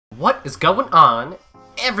What is going on?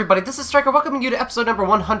 Everybody, this is Striker, welcoming you to episode number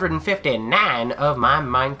 159 of my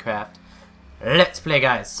Minecraft Let's Play,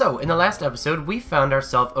 guys. So, in the last episode, we found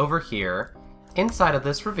ourselves over here, inside of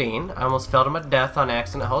this ravine. I almost fell to my death on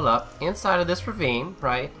accident, hold up. Inside of this ravine,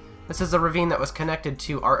 right? This is a ravine that was connected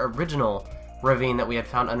to our original ravine that we had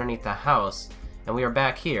found underneath the house. And we are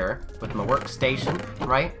back here with my workstation,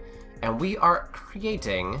 right? And we are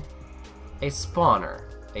creating a spawner.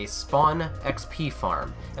 A spawn XP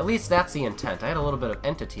farm. At least that's the intent. I had a little bit of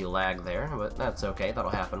entity lag there, but that's okay, that'll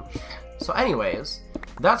happen. So anyways,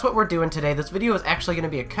 that's what we're doing today. This video is actually going to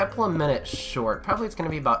be a couple of minutes short. Probably it's going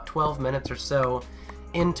to be about 12 minutes or so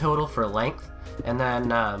in total for length. And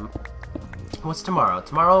then, what's tomorrow?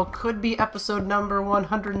 Tomorrow could be episode number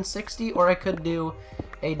 160, or I could do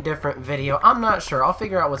a different video. I'm not sure. I'll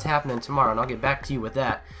figure out what's happening tomorrow, and I'll get back to you with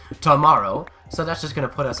that tomorrow. So that's just going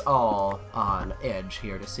to put us all on edge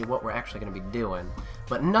here to see what we're actually going to be doing.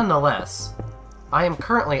 But nonetheless, I am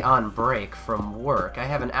currently on break from work. I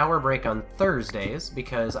have an hour break on Thursdays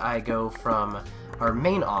because I go from our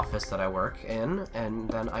main office that I work in, and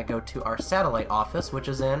then I go to our satellite office, which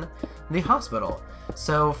is in the hospital.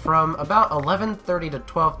 So from about 11:30 to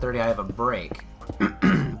 12:30 I have a break.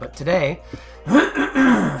 But today...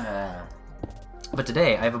 But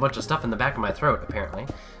today, I have a bunch of stuff in the back of my throat, apparently.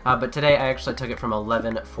 But today, I actually took it from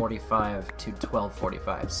 11:45 to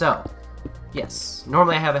 12:45. So, yes,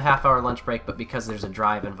 normally I have a half-hour lunch break, but because there's a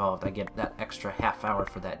drive involved, I get that extra half hour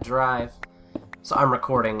for that drive. So I'm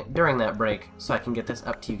recording during that break, so I can get this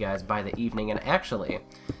up to you guys by the evening. And actually,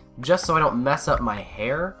 just so I don't mess up my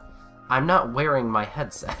hair, I'm not wearing my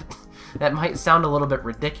headset. That might sound a little bit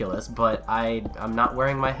ridiculous, but I'm not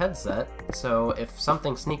wearing my headset, so if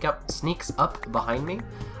something sneaks up behind me,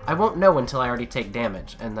 I won't know until I already take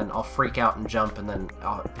damage, and then I'll freak out and jump, and then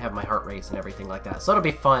I'll have my heart race and everything like that. So it'll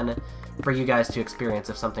be fun for you guys to experience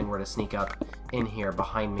if something were to sneak up in here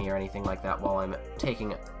behind me or anything like that while I'm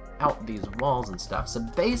taking out these walls and stuff. So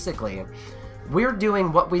basically, we're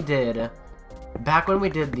doing what we did back when we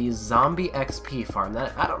did the zombie XP farm.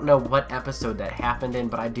 That, I don't know what episode that happened in,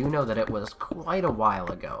 but I do know that it was quite a while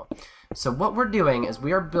ago. So what we're doing is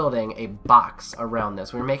we are building a box around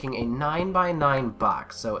this. We're making a 9x9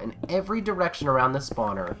 box. So in every direction around the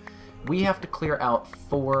spawner, we have to clear out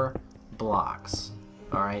 4 blocks.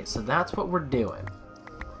 Alright, so that's what we're doing.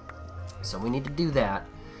 So we need to do that.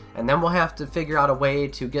 And then we'll have to figure out a way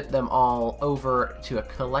to get them all over to a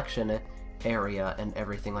collection area and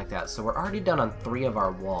everything like that. So we're already done on 3 of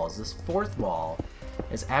our walls. This 4th wall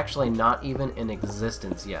is actually not even in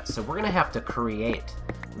existence yet. So we're gonna have to create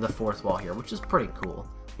the 4th wall here, which is pretty cool.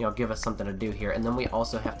 You know, give us something to do here. And then we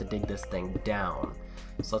also have to dig this thing down.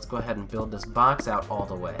 So let's go ahead and build this box out all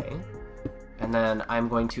the way. And then I'm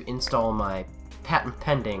going to install my patent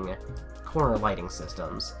pending corner lighting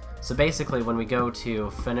systems. So basically when we go to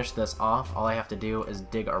finish this off, all I have to do is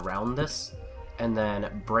dig around this and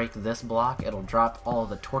then break this block. It'll drop all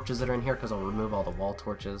the torches that are in here because I'll remove all the wall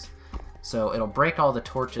torches. So it'll break all the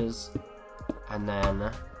torches, and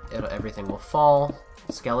then everything will fall.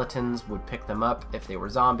 Skeletons would pick them up if they were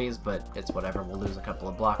zombies, but it's whatever. We'll lose a couple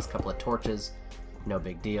of blocks, a couple of torches. No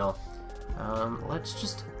big deal. Let's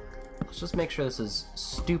just make sure this is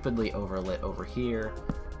stupidly overlit over here,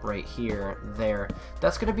 right here, there.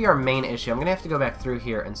 That's going to be our main issue. I'm going to have to go back through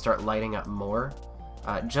here and start lighting up more.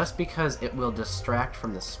 Just because it will distract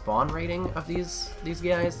from the spawn rating of these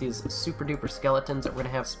guys, these super duper skeletons that we're going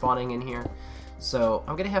to have spawning in here. So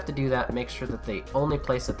I'm going to have to do that, make sure that the only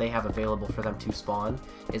place that they have available for them to spawn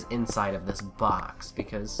is inside of this box,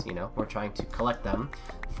 because, you know, we're trying to collect them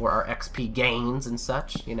for our XP gains and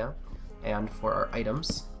such, you know, and for our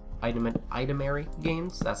items. Itemary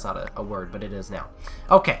gains? That's not a word, but it is now.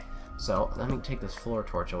 Okay, so let me take this floor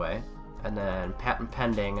torch away, and then patent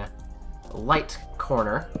pending light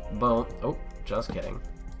corner. Boom. Oh, just kidding.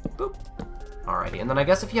 Boop. Alrighty, and then I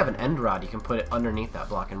guess if you have an end rod, you can put it underneath that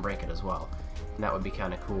block and break it as well. And that would be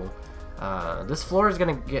kind of cool. This floor is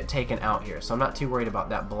going to get taken out here, so I'm not too worried about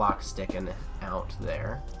that block sticking out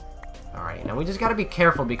there. Alright, now we just got to be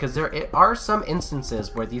careful because there are some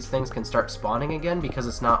instances where these things can start spawning again because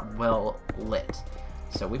it's not well lit.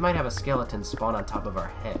 So we might have a skeleton spawn on top of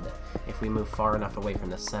our head if we move far enough away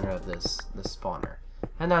from the center of this spawner.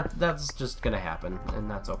 And that's just gonna happen, and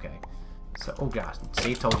that's okay. So, oh gosh,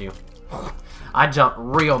 see, told you. I jumped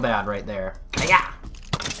real bad right there. Yeah,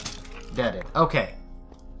 deaded. Okay,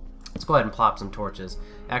 let's go ahead and plop some torches.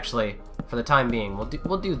 Actually, for the time being,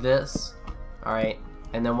 we'll do this. All right,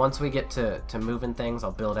 and then once we get to moving things,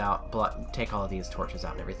 I'll build out, take all of these torches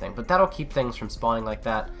out and everything. But that'll keep things from spawning like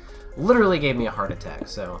that. literally gave me a heart attack,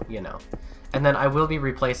 so, you know. And then I will be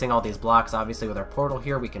replacing all these blocks, obviously, with our portal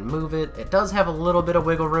here. We can move it. It does have a little bit of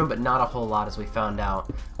wiggle room, but not a whole lot, as we found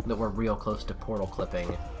out that we're real close to portal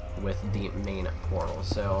clipping with the main portal.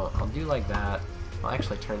 So I'll do like that. I'll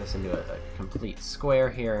actually turn this into a complete square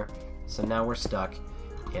here. So now we're stuck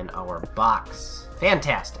in our box.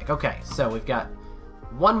 Fantastic. Okay, so we've got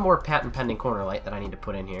one more patent pending corner light that I need to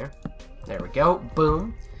put in here. There we go.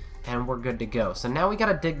 Boom. And we're good to go. So now we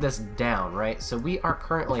gotta dig this down, right? So we are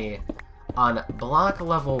currently on block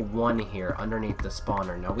level 1 here underneath the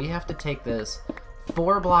spawner. Now we have to take this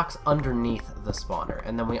 4 blocks underneath the spawner,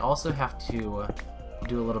 and then we also have to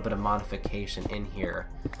do a little bit of modification in here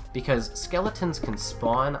because skeletons can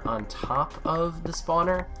spawn on top of the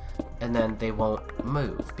spawner and then they won't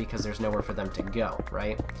move because there's nowhere for them to go,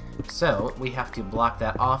 right? So we have to block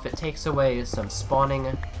that off. It takes away some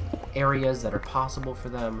spawning areas that are possible for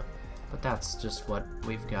them, but that's just what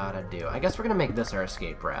we've got to do. I guess we're gonna make this our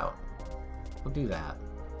escape route. We'll do that.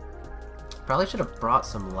 Probably should have brought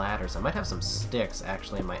some ladders. I might have some sticks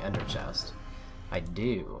actually in my ender chest. I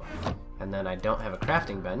do. And then I don't have a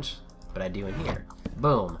crafting bench, but I do in here.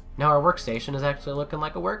 Boom. Now our workstation is actually looking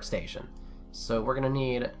like a workstation. So we're gonna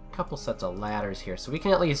need a couple sets of ladders here so we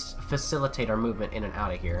can at least facilitate our movement in and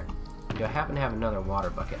out of here. Do I happen to have another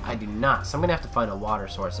water bucket? I do not, so I'm gonna have to find a water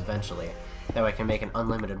source eventually. That way I can make an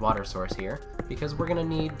unlimited water source here, because we're gonna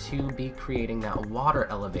need to be creating that water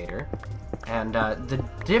elevator. And the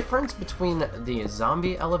difference between the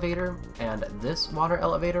zombie elevator and this water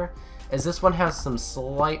elevator is this one has some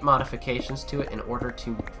slight modifications to it in order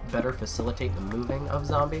to better facilitate the moving of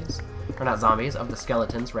zombies. Or not zombies, of the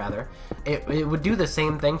skeletons, rather. It would do the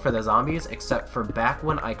same thing for the zombies, except for back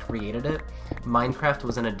when I created it, Minecraft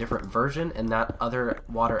was in a different version, and that other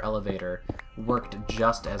water elevator worked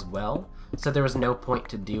just as well. So there was no point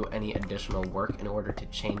to do any additional work in order to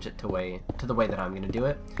change it to the way that I'm going to do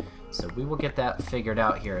it. So we will get that figured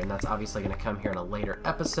out here, and that's obviously going to come here in a later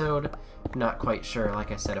episode. Not quite sure,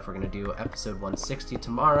 like I said, if we're going to do episode 160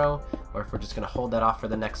 tomorrow, or if we're just going to hold that off for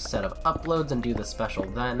the next set of uploads and do the special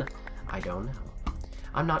then. I don't know.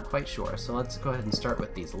 I'm not quite sure, so let's go ahead and start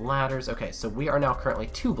with these ladders. Okay, so we are now currently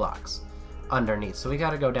 2 blocks underneath, so we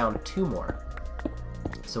got to go down 2 more.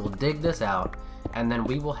 So we'll dig this out, and then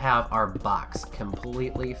we will have our box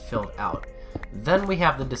completely filled out. Then we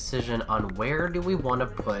have the decision on where do we want to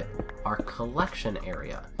put our collection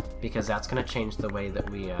area, because that's going to change the way that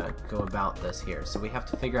we go about this here. So we have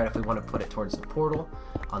to figure out if we want to put it towards the portal,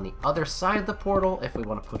 on the other side of the portal, if we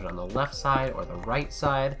want to put it on the left side or the right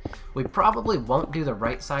side. We probably won't do the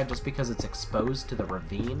right side just because it's exposed to the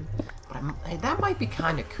ravine, but that might be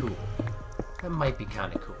kind of cool. That might be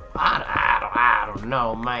kind of cool. I don't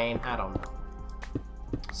know, man. I don't know.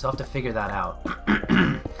 So I'll have to figure that out.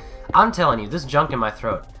 I'm telling you, this junk in my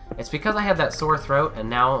throat, it's because I had that sore throat, and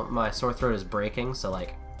now my sore throat is breaking, so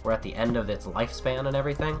like, we're at the end of its lifespan and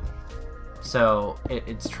everything. So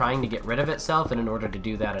it's trying to get rid of itself, and in order to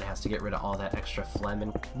do that, it has to get rid of all that extra phlegm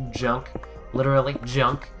and junk. Literally,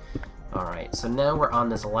 junk. Alright, so now we're on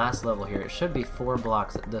this last level here. It should be 4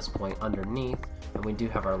 blocks at this point underneath, and we do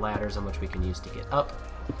have our ladders in which we can use to get up.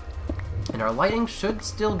 And our lighting should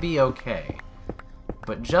still be okay.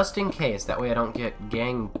 But just in case, that way I don't get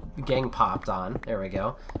gang popped on, there we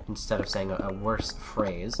go, instead of saying a worse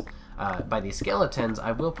phrase, by these skeletons,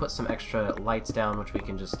 I will put some extra lights down, which we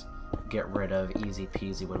can just get rid of easy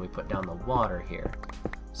peasy when we put down the water here.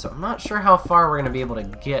 So I'm not sure how far we're going to be able to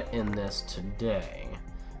get in this today,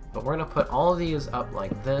 but we're going to put all of these up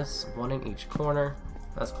like this, 1 in each corner.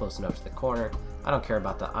 That's close enough to the corner. I don't care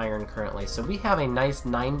about the iron currently. So we have a nice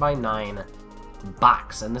 9x9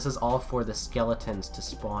 box, and this is all for the skeletons to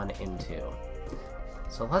spawn into.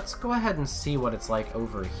 So let's go ahead and see what it's like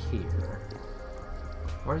over here.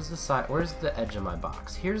 Where's the side? Where's the edge of my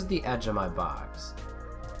box? Here's the edge of my box.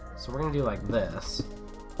 So we're gonna do like this.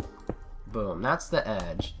 Boom, that's the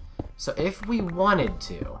edge. So if we wanted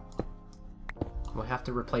to, we'll have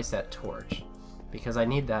to replace that torch, because I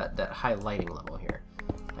need that high lighting level here.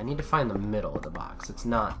 I need to find the middle of the box. It's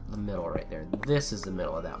not the middle right there. This is the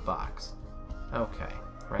middle of that box. Okay,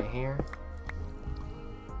 right here?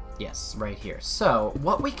 Yes, right here. So,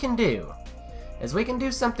 what we can do is we can do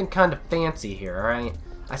something kind of fancy here, alright?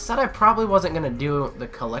 I said I probably wasn't going to do the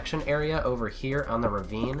collection area over here on the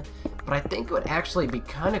ravine, but I think it would actually be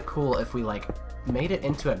kind of cool if we, like, made it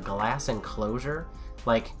into a glass enclosure,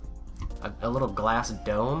 like a little glass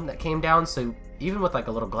dome that came down, so even with, like,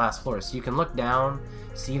 a little glass floor, so you can look down,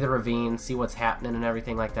 see the ravine, see what's happening and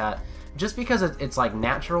everything like that. Just because it's like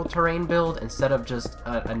natural terrain build instead of just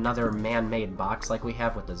another man-made box like we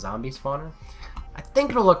have with the zombie spawner, I think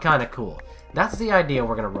it'll look kind of cool. That's the idea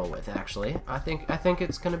we're gonna roll with, actually. I think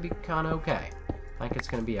it's gonna be kind of okay. I think it's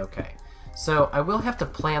gonna be okay. So I will have to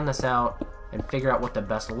plan this out and figure out what the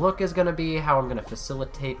best look is gonna be, how I'm gonna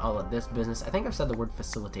facilitate all of this business. I think I've said the word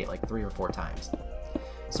facilitate like 3 or 4 times.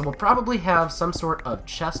 So we'll probably have some sort of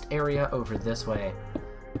chest area over this way,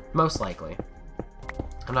 most likely.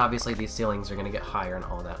 And obviously these ceilings are gonna get higher and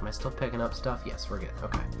all that. Am I still picking up stuff? Yes, we're good.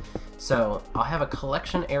 Okay. So I'll have a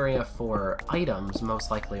collection area for items,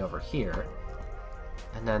 most likely over here.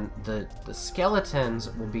 And then the skeletons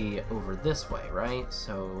will be over this way, right?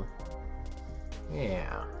 So,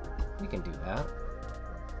 yeah, we can do that.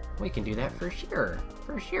 We can do that for sure.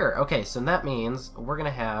 For sure. Okay, so that means we're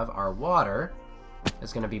going to have our water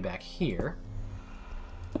is going to be back here.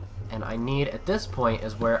 And I need, at this point,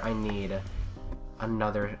 is where I need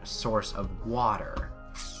another source of water.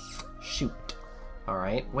 Shoot.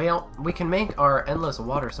 Alright, well, we can make our endless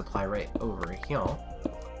water supply right over here.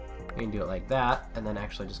 We can do it like that, and then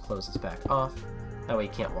actually just close this back off. That way you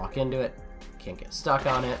can't walk into it, can't get stuck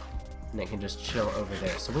on it, and it can just chill over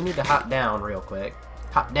there. So we need to hop down real quick.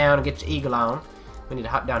 Hop down and get your eagle on. We need to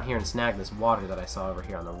hop down here and snag this water that I saw over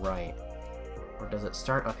here on the right. Or does it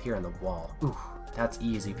start up here on the wall? Ooh, that's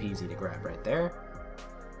easy peasy to grab right there.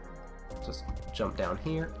 Just jump down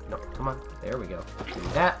here. No, come on. There we go. Do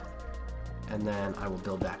that. And then I will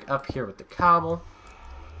build back up here with the cobble.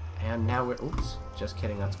 And now we're, oops, just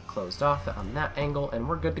kidding, that's closed off on that angle, and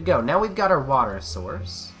we're good to go. Now we've got our water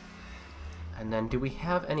source. And then do we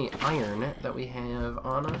have any iron that we have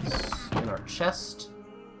on us in our chest?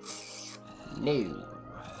 No.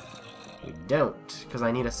 We don't, because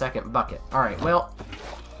I need a second bucket. Alright, well,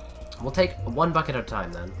 we'll take 1 bucket at a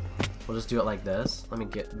time then. We'll just do it like this. Let me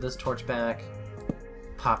get this torch back,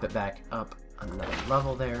 pop it back up another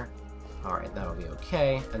level there. Alright, that'll be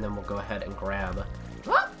okay. And then we'll go ahead and grab...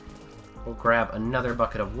 We'll grab another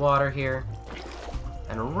bucket of water here.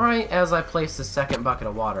 And right as I place the second bucket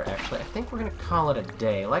of water, actually, I think we're going to call it a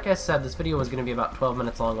day. Like I said, this video was going to be about 12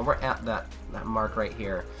 minutes long, and we're at that mark right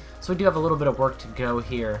here. So we do have a little bit of work to go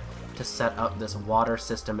here to set up this water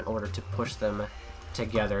system in order to push them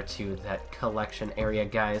together to that collection area,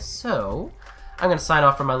 guys. So I'm going to sign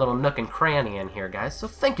off from my little nook and cranny in here, guys. So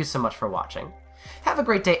thank you so much for watching. Have a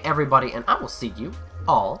great day, everybody, and I will see you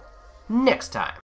all next time.